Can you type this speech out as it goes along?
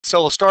So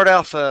we'll start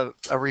off a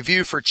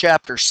review for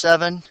Chapter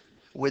 7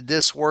 with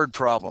this word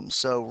problem.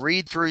 So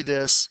read through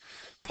this,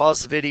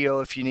 pause the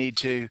video if you need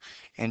to,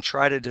 and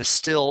try to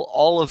distill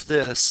all of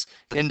this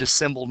into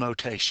symbol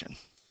notation.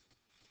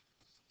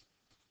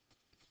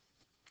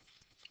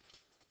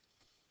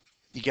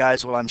 You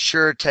guys will, I'm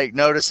sure, take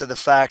notice of the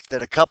fact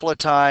that a couple of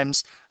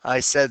times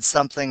I said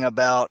something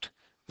about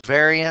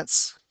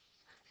variance,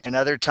 and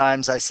other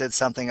times I said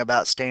something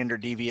about standard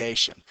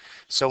deviation.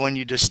 So when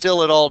you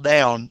distill it all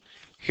down,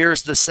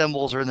 here's the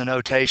symbols or the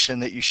notation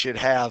that you should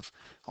have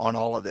on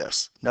all of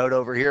this. Note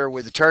over here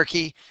with the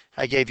turkey,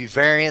 I gave you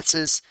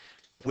variances.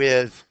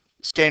 With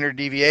standard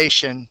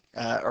deviation,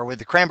 or with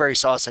the cranberry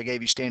sauce, I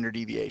gave you standard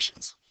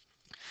deviations.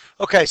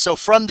 Okay, so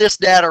from this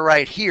data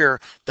right here,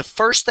 the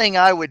first thing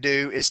I would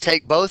do is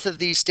take both of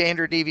these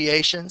standard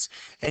deviations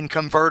and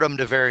convert them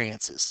to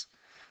variances.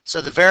 So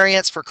the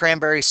variance for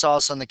cranberry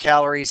sauce on the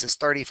calories is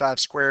 35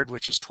 squared,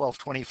 which is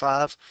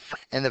 1225.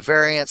 And the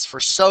variance for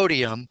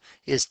sodium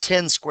is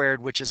 10 squared,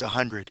 which is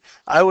 100.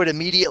 I would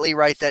immediately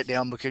write that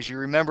down because you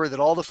remember that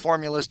all the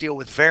formulas deal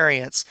with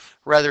variance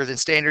rather than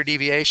standard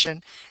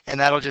deviation, and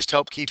that'll just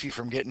help keep you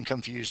from getting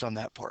confused on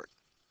that part.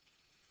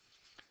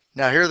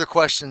 Now, here are the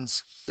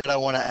questions that I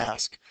want to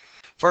ask.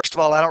 First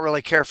of all, I don't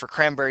really care for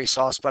cranberry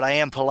sauce, but I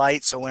am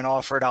polite, so when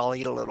offered, I'll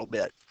eat a little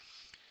bit.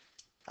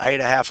 I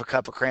ate a half a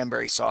cup of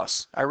cranberry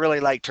sauce. I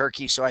really like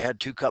turkey, so I had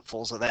 2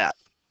 cupfuls of that.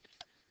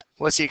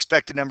 What's the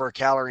expected number of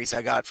calories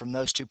I got from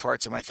those 2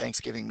 parts of my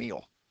Thanksgiving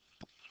meal?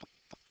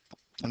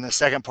 And the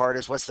second part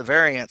is, what's the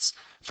variance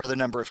for the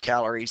number of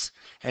calories?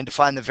 And to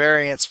find the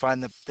variance,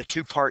 find the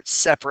 2 parts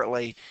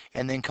separately,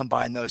 and then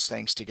combine those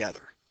things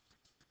together.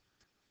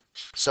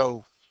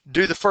 So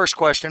do the first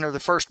question or the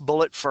first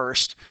bullet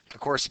first. Of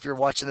course, if you're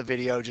watching the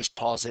video, just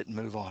pause it and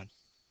move on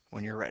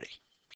when you're ready.